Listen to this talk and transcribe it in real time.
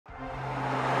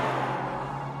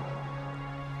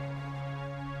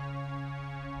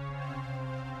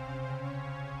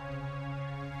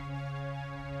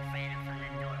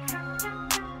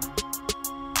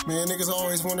Man, niggas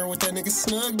always wondering what that nigga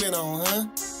Snoogz been on, huh?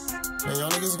 Man, y'all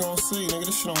niggas gonna see, nigga.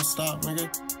 This shit don't stop, nigga.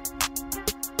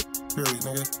 Period,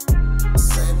 nigga.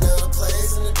 Setting up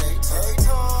plays in the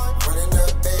daytime, running up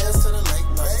bands to the late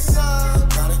night.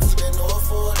 Gotta keep it north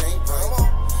for it ain't right.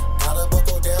 Gotta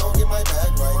buckle down, get my bag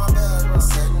right.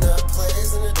 Setting up plays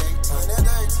in the daytime,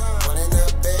 running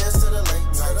up bands to the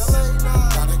late night.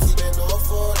 Gotta keep it north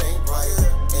for it ain't right,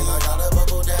 and I gotta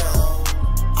buckle down.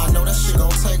 I know that shit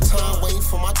gon' take time, waiting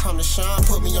for my time to shine.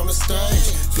 Put me on the stage,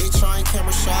 bitch, I ain't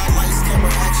camera shy. Lights, camera,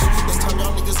 action. This time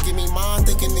y'all niggas give me mine,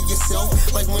 thinking to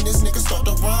yourself, like when this nigga start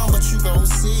to rhyme, but you gon'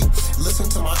 see. Listen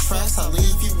to my tracks, I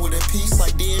leave you with a piece.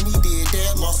 Like damn, he did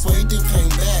that, lost weight, then came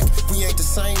back. We ain't the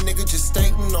same, nigga, just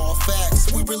stating all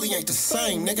facts. We really ain't the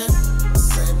same, nigga.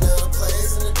 Setting up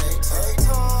plays in the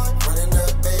daytime, running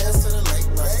up bands to the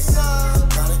late night.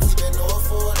 Gotta keep it north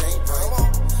for it ain't right.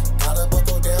 Gotta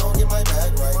buckle down, get my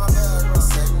bag right.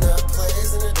 Setting up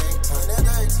plays in the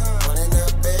daytime, running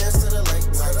up bands to the late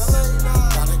night.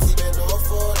 Gotta keep it north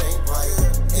for it ain't right.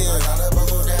 Yeah, gotta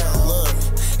buckle down. Look,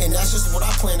 and that's just what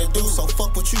I plan to do. So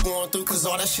fuck what you going through, cause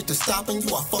all that shit that's stopping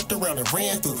you, I fucked around and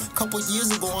ran through. Couple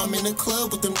years ago, I'm in the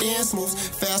club with them dance moves.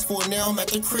 Fast forward now, I'm at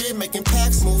the crib making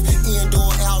packs move.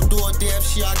 Indoor, outdoor, dev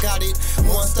shit, I got it.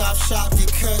 One stop shop,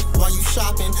 get cut while you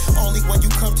shopping. Only when you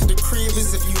come to the crib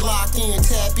is if you locked in.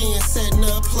 Tap in, setting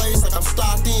up plays like I'm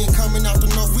stocked in. Coming out the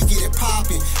north, we get it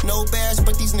popping. No badge,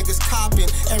 but these niggas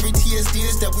copping. Every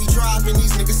TSDS that we driving,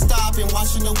 these niggas stopping.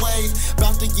 Watching the wave,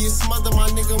 about to get smothered, my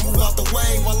nigga move out the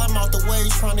way. While I'm out the way,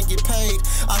 trying to get paid.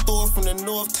 I throw it from the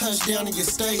north, touchdown in your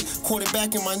state.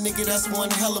 Quarterback and my nigga, that's one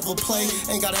hell of a play.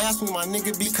 Ain't gotta ask me, my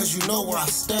nigga, because you know where I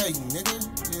stay,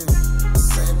 nigga.